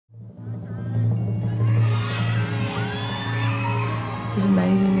was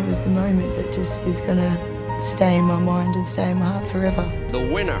amazing. It was the moment that just is going to stay in my mind and stay in my heart forever. The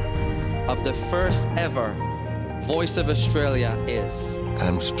winner of the first ever Voice of Australia is... And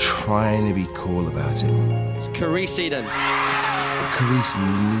I'm just trying to be cool about it. It's Karise Eden. Karise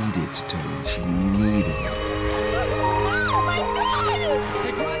needed to win. She needed it. Oh my God!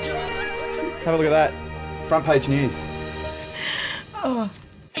 Congratulations! Have a look at that. Front page news. Oh.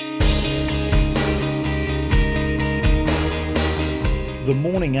 The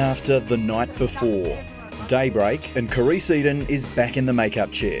morning after the night before. Daybreak, and Karise Eden is back in the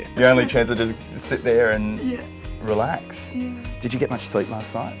makeup chair. The only chance to just sit there and relax. Yeah. Did you get much sleep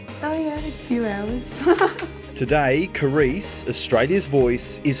last night? Oh yeah, a few hours. Today, Karise, Australia's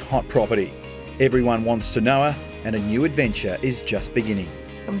voice, is hot property. Everyone wants to know her, and a new adventure is just beginning.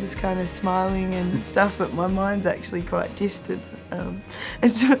 I'm just kind of smiling and stuff, but my mind's actually quite distant.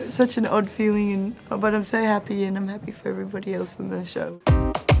 It's such an odd feeling, but I'm so happy, and I'm happy for everybody else in the show.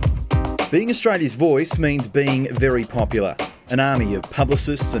 Being Australia's voice means being very popular. An army of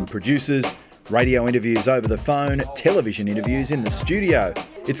publicists and producers, radio interviews over the phone, television interviews in the studio.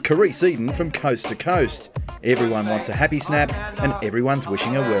 It's Karise Eden from coast to coast. Everyone wants a happy snap and everyone's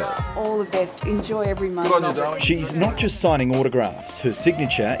wishing her well. All the best. Enjoy every moment of it. She's not just signing autographs. Her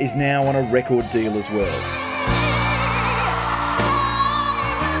signature is now on a record deal as well.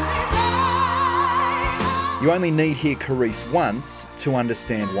 You only need hear Karise once to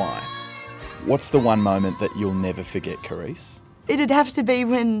understand why. What's the one moment that you'll never forget, Karise? It'd have to be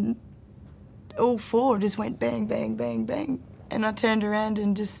when all four just went bang, bang, bang, bang. And I turned around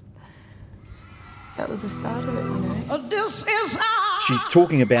and just, that was the start of it, you know. This is She's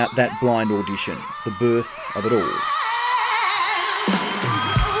talking about that blind audition, the birth of it all.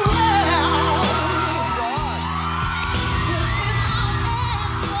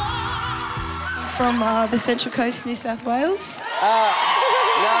 from the Central Coast, New South Wales. No.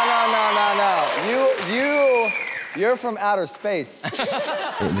 You're from outer space.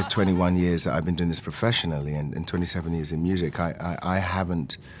 In the 21 years that I've been doing this professionally and 27 years in music, I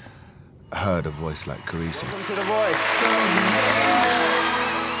haven't heard a voice like Karise. Welcome to The Voice.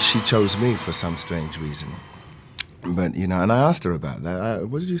 She chose me for some strange reason. But, you know, and I asked her about that.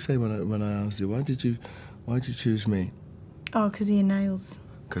 What did you say when I asked you, why'd you choose me? Oh, because of your nails.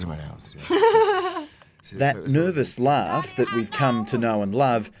 Because of my nails, yeah. That nervous laugh that we've come to know and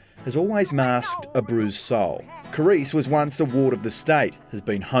love has always masked a bruised soul. Karise was once a ward of the state, has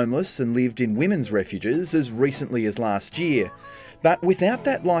been homeless and lived in women's refuges as recently as last year. But without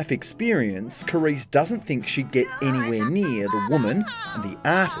that life experience, Karise doesn't think she'd get anywhere near the woman and the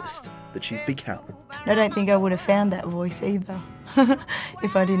artist that she's become. I don't think I would have found that voice either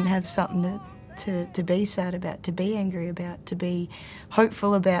if I didn't have something to be sad about, to be angry about, to be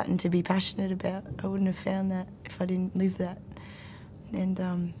hopeful about and to be passionate about. I wouldn't have found that if I didn't live that.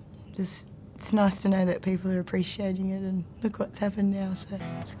 And just, it's nice to know that people are appreciating it, and look what's happened now, so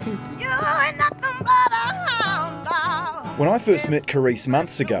it's good. You're nothing but a hound dog. When I first met Karise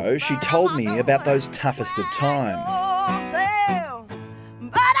months ago, she told me about those toughest of times.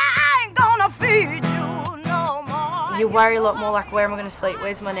 But I ain't gonna feed you no more. You worry a lot more like, where am I going to sleep,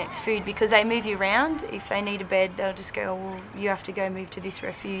 where's my next food, because they move you around. If they need a bed, they'll just go, well, you have to go move to this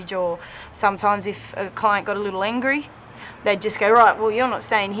refuge. Or sometimes if a client got a little angry, they'd just go, right, well, you're not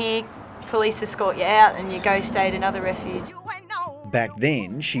staying here, police escort you out, and you go stay at another refuge. Back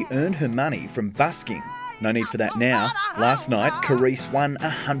then, she earned her money from busking. No need for that now. Last night, Karise won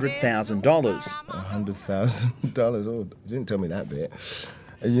 $100,000. $100,000? Oh, you didn't tell me that bit.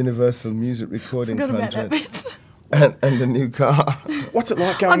 A Universal Music Recording contract. And a new car. What's it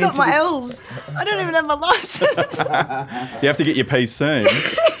like going into I got my this? L's. I don't even have my licence. You have to get your P's soon.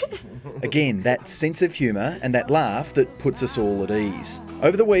 Again, that sense of humour and that laugh that puts us all at ease.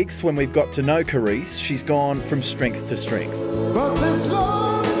 Over the weeks when we've got to know Karise, she's gone from strength to strength. But this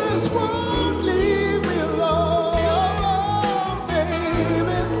loneliness won't leave me alone,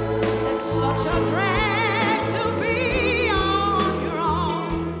 baby. It's such a drag to be on your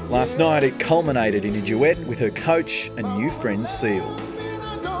own. Last night it culminated in a duet with her coach and new friend Seal.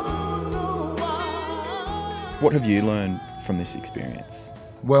 What have you learned from this experience?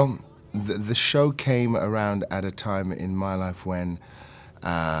 Well, the show came around at a time in my life when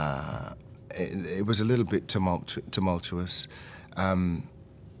it was a little bit tumultuous.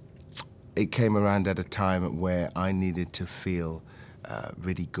 It came around at a time where I needed to feel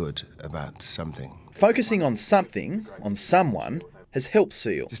really good about something. Focusing on something, on someone, has helped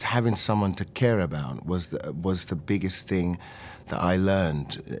Seal. Just having someone to care about was the biggest thing that I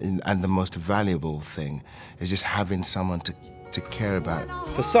learned, and the most valuable thing is just having someone to care about.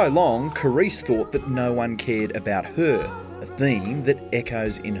 For so long, Karise thought that no one cared about her. a theme that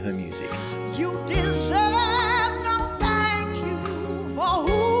echoes in her music. You deserve no thank you for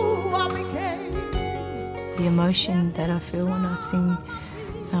who I became. The emotion that I feel when I sing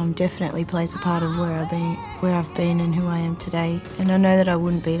definitely plays a part of where I've been and who I am today. And I know that I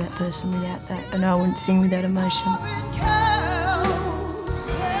wouldn't be that person without that. I know I wouldn't sing with that emotion.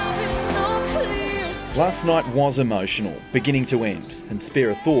 Last night was emotional, beginning to end, and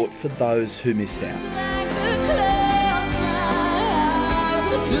spare a thought for those who missed out.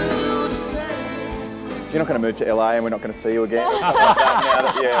 You're not going to move to LA and we're not going to see you again or something like that now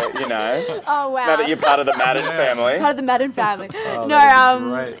that you're, you know. Oh, wow. Now that you're part of the Madden family. Part of the Madden family. Oh,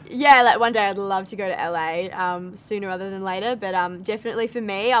 no, yeah, like one day I'd love to go to LA, sooner rather than later, but definitely for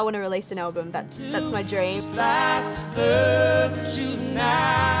me, I want to release an album. That's my dream. That's the you've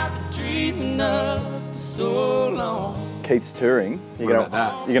not been dreaming of so long. Keith's touring. You're What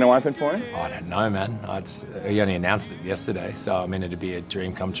about that? going to open for him? I don't know, man. He only announced it yesterday, so I mean, it'd be a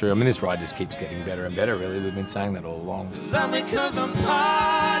dream come true. I mean, this ride just keeps getting better and better, really. We've been saying that all along. Love me 'cause I'm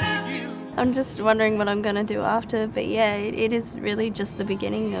part of you. I'm just wondering what I'm going to do after, but yeah, it is really just the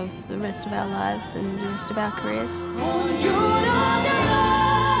beginning of the rest of our lives and the rest of our careers.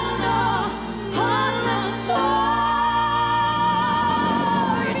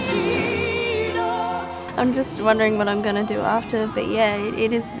 I'm just wondering what I'm going to do after, but yeah,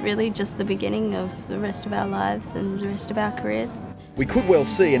 it is really just the beginning of the rest of our lives and the rest of our careers. We could well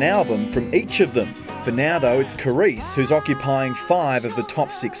see an album from each of them. For now, though, it's Karise who's occupying 5 of the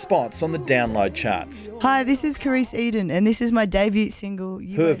top 6 spots on the download charts. Hi, this is Karise Eden, and this is my debut single.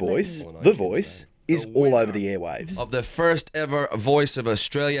 Her voice, the voice, is all over the airwaves. Of the first ever Voice of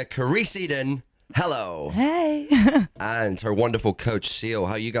Australia, Karise Eden. Hello. Hey. And her wonderful coach, Seal.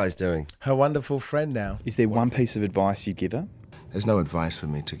 How are you guys doing? Her wonderful friend now. Is there one piece of advice you'd give her? There's no advice for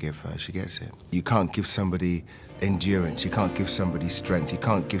me to give her. She gets it. You can't give somebody endurance. You can't give somebody strength. You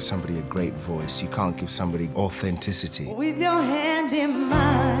can't give somebody a great voice. You can't give somebody authenticity. With your hand in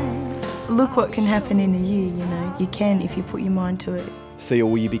mine. Look what can happen in a year, you know. You can if you put your mind to it. Seal,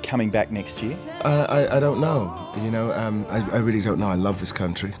 will you be coming back next year? I don't know. You know, I really don't know. I love this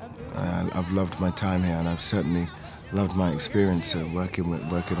country. I've loved my time here, and I've certainly loved my experience working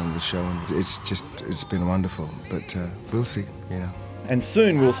on the show. And it's been wonderful. But we'll see, you know. And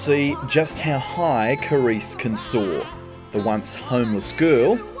soon we'll see just how high Karise can soar. The once homeless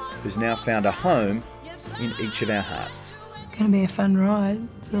girl who's now found a home in each of our hearts. Gonna be a fun ride,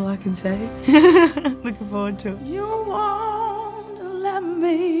 that's all I can say. Looking forward to it. You won't let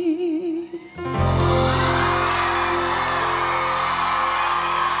me